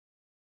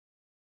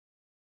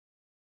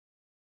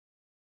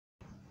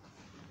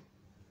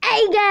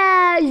Hey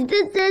guys,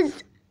 this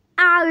is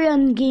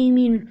Aryan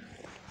Gaming.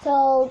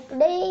 So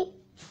today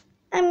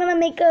I'm gonna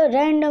make a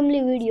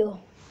randomly video.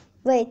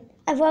 Wait,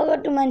 I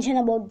forgot to mention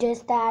about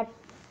just that.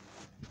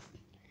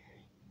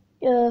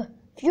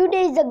 Few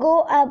days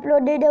ago I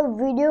uploaded a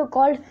video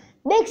called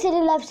Big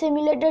City Life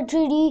Simulator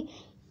 3D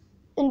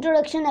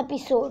Introduction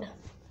Episode.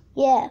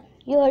 Yeah,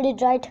 you heard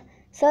it right.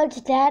 Search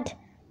that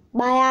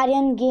by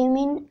Aryan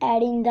Gaming,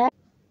 adding that.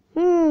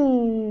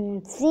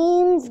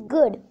 Seems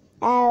good.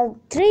 I have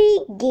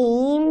 3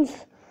 games.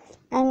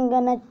 I'm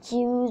gonna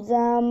choose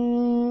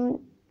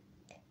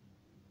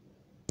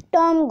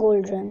Tom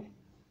Golden.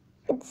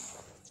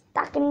 It's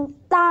stuck in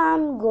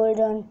Tom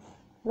Golden.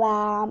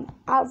 Wow,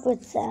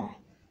 outfits.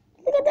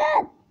 Look at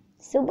that.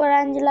 Super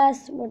Angela,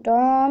 Super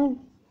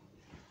Tom,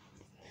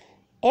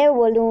 Air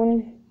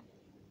Balloon,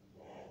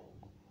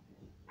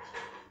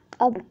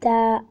 Up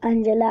the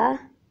Angela.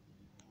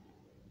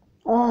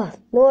 Oh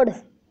Lord.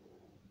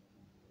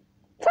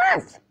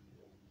 Fast!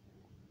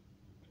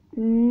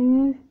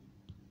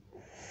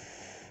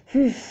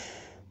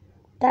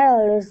 That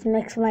always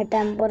makes my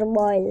temper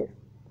boil.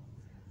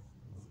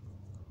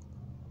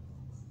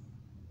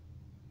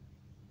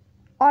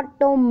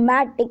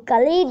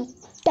 Automatically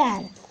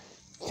done.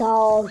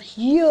 So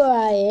here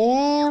I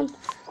am.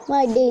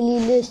 My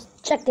daily list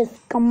check is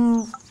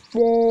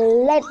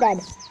completed.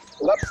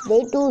 What's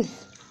day 2?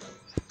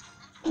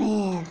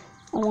 Man,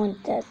 I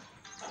want that.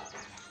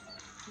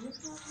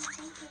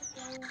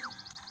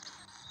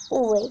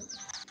 Oh wait.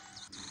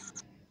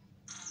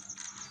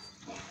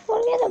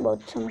 Forget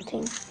about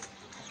something.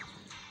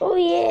 Oh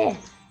yeah.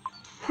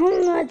 How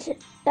much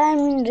time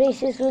in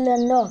races will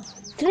unlock?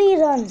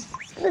 3 runs.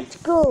 Let's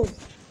go.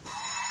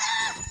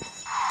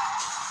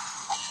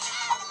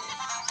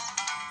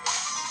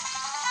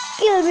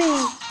 Kill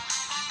me.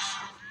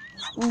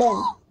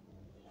 Done.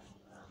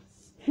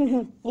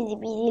 Easy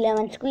peasy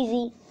lemon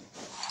squeezy.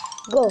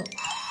 Go.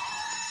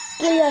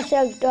 Kill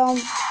yourself,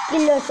 Tom.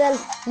 Kill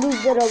yourself.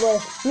 Lose the rubber.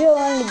 You have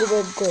only the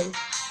red goal.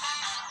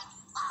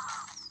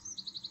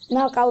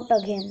 Knock out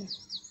again.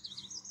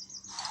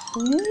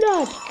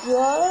 Not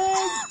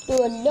good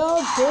to a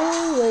dog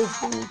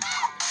racing.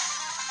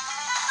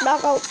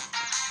 Knock out.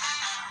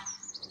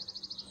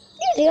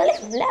 You really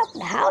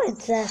flipped. How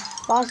it's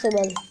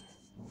possible?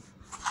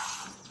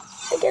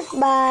 I guess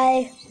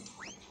by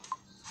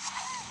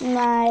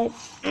my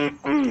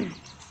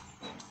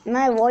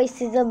my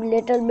voice is a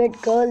little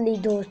bit curly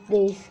those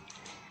days.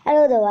 I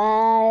don't know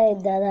why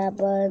that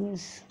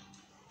happens.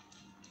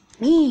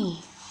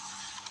 Me.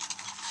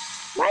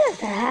 Why does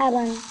that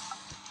happen?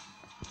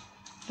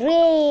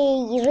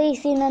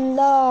 Racing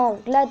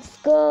unlocked. Let's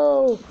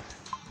go.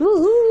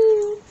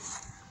 Woohoo!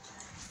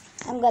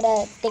 I'm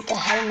gonna take a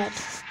helmet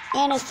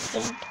and a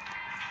sprint.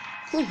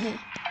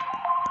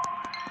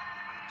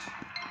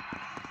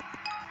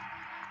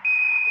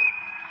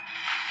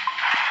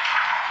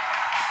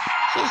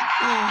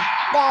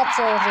 That's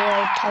a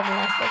real thug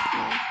life of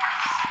mine.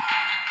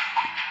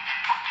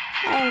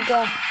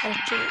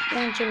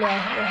 Eventually I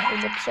have a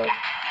helmet, so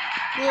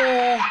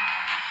yeah,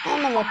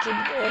 I'm a lucky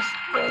boy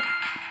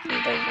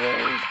in the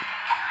world.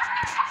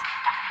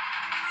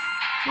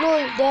 No,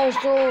 they're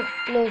so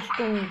close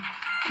to me.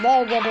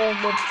 Better get a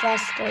bit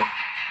faster.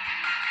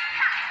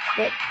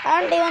 But I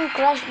haven't even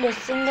crashed a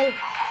single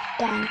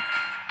time.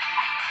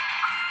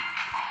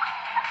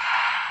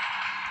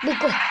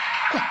 Because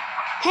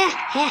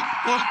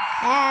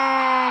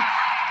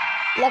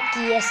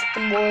luckiest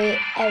boy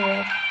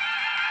ever.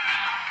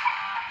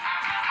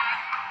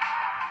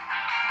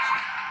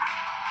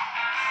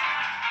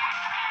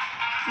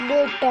 Do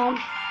it, Tom.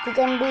 You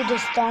can do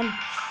this, Tom.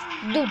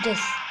 Do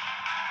this.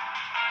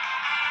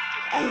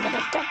 I'm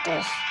gonna take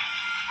this.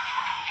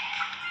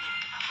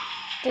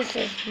 This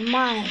is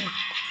mine.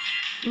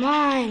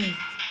 Mine.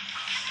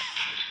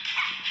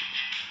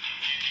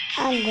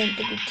 I'm going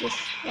to be this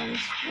one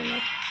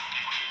winner.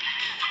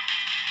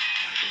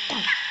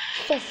 Tom,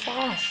 so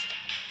fast.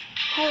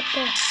 How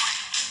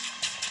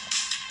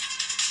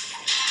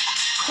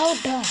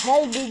the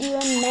hell did you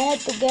even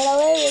manage to get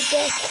away with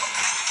it?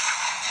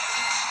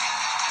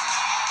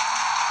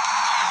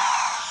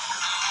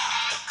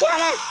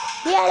 Damn it!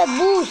 He had a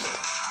boost.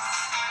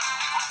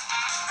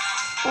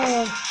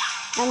 Oh,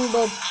 I'm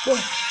dead. Go.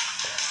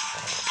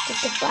 Get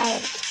the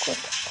pirates.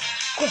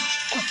 Go.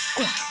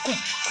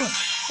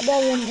 I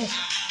don't win this.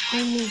 I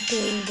need to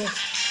win this.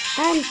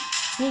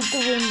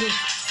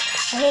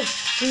 I hope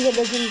Ginger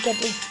doesn't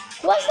get it.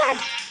 What's that?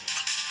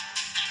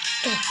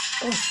 Go.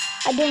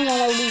 I don't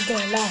want to lose the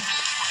last.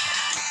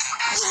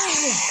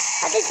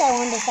 At least I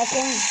won the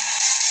second.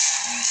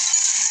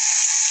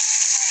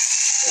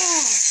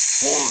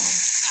 Yeah.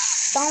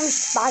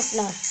 Tom's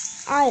partner.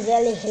 I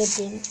really hate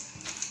him.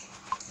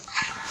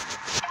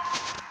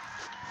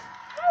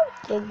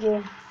 Thank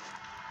you.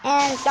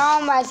 And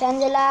Tom vice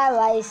Angela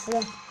vice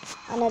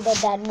another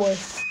bad boy.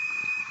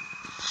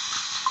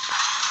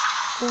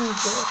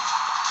 Ginger,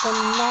 the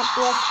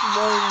naughtiest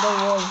boy in the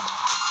world,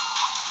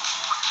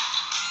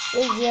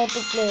 is here to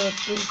play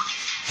with me.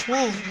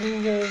 Man,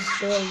 Ginger is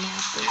so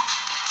naughty.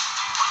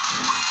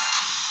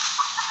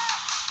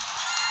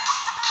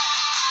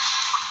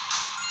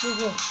 You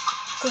go. Go.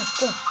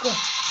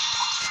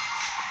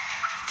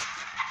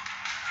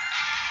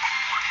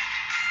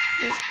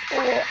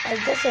 Oh, I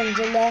guess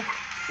Angela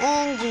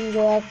and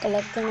Ginger are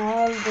collecting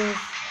all these.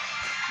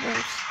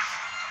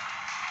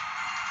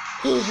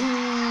 Hee hee.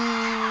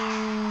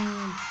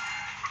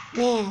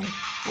 Man,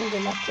 I'm the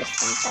luckiest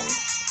sometimes.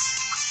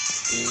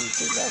 I'm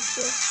the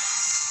luckiest.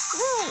 I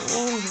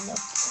am the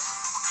luckiest.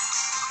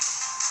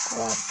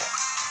 What?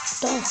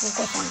 Don't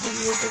focus on the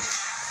music.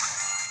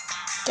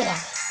 Get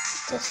out.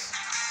 This.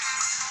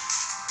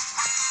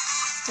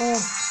 Oh, the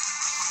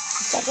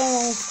second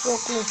one is so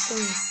close to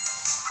me.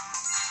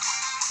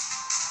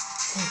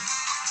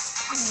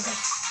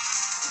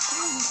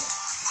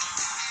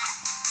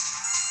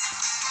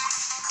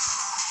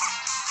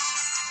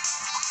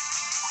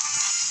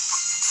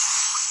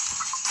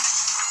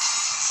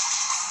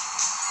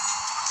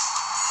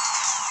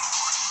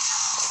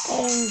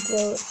 Scaring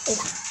Joe is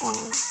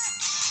on.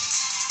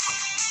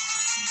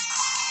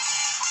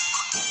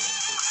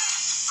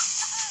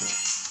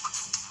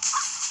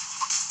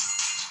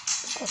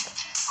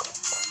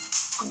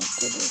 I need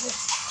to do this.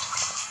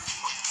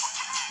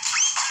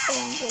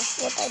 And this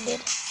is what I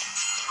did.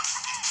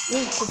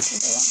 This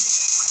is the one.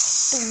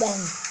 To Ben.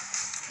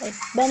 Like,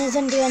 Ben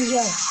isn't even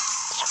here.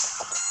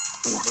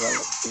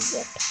 Well,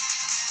 idiot.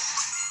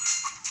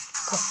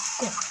 Go.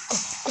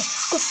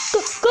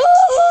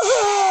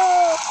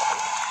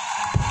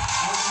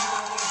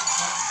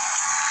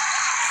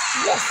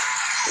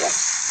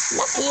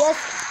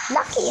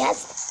 Yes.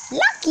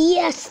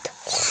 Luckiest.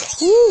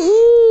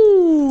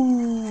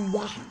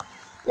 Woohoo!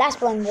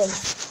 Last one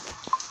race.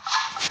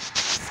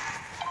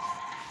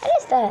 At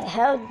least I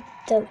have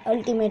the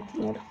ultimate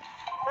mode.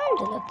 I'm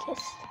the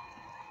luckiest.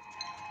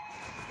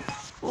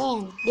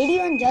 Man, did you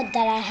even judge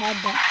that I had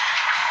that?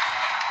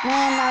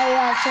 Man, now you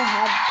also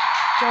had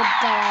judged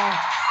that I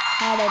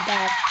had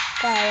that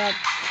power up.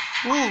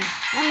 Man,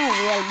 I'm a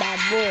real bad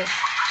boy.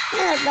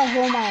 Look at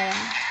home I am.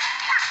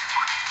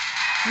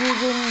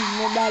 Using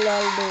mobile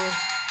all day.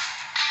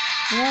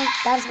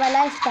 That's my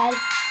lifestyle.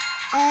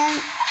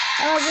 And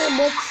I was a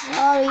bit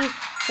sorry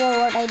for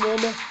what I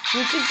did.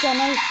 YouTube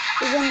channel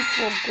isn't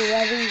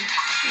very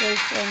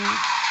for me.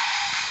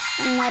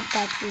 I'm not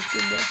that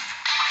YouTuber.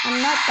 I'm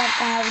not that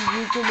kind of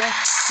YouTuber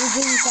who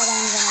thinks that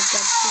I'm gonna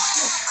get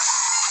this.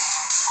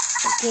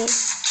 Okay?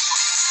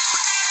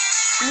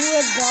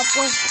 You drop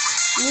a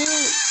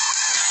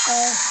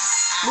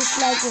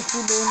dislike if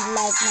you don't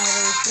like my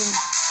racing.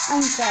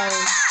 I'm sorry.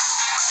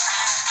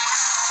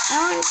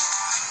 I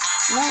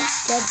won't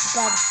judge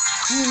that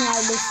you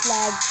might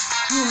dislike,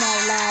 you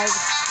might like.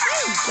 I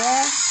don't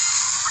care.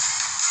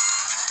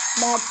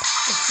 But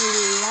if you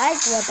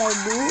like what I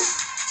do,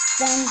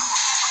 then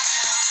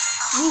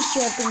be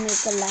sure to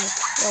make a like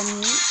for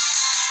me.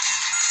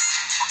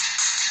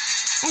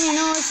 And you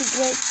know a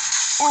secret?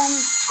 I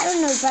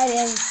don't know if I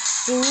have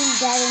revealed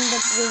that in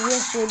the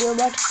previous video,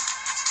 but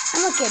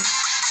I'm a kid.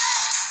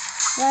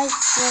 Right?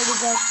 Where did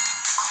that?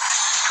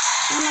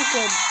 I'm a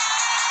kid.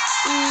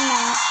 I'm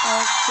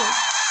a kid.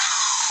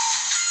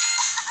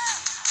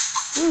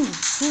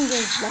 He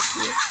is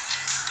lucky.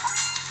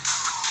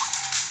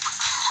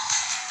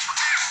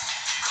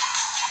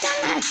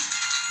 Damn it!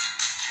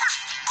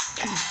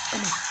 Come on.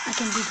 I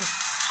can do this.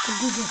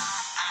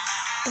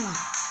 Come on.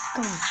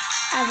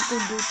 I have to do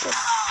this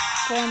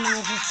for my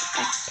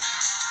respect.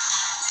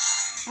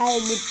 I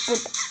will be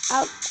put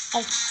out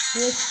of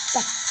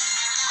respect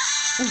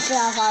instead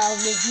of out of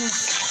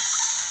business.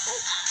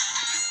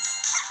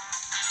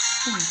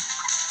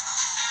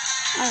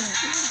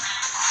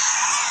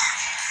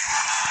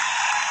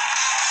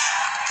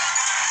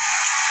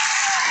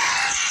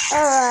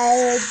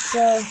 Alright,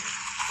 so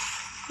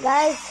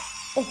guys,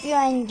 if you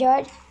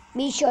enjoyed,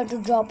 be sure to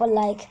drop a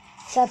like,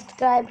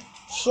 subscribe,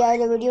 share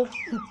the video,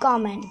 and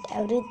comment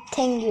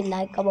everything you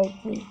like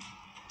about me.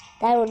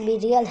 That would be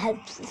real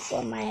helpful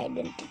for my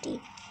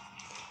identity.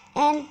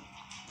 And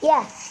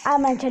yeah, I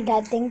mentioned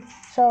that thing.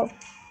 So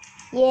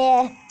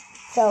yeah,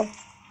 can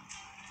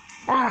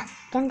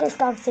you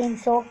stop saying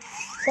so?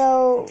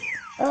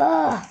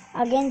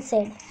 Again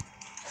said.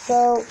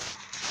 So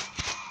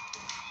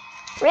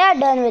we are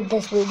done with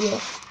this video.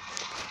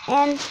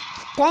 And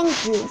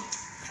thank you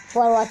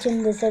for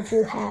watching this if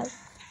you have.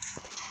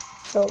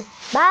 So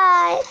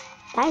bye.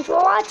 Thanks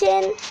for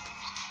watching.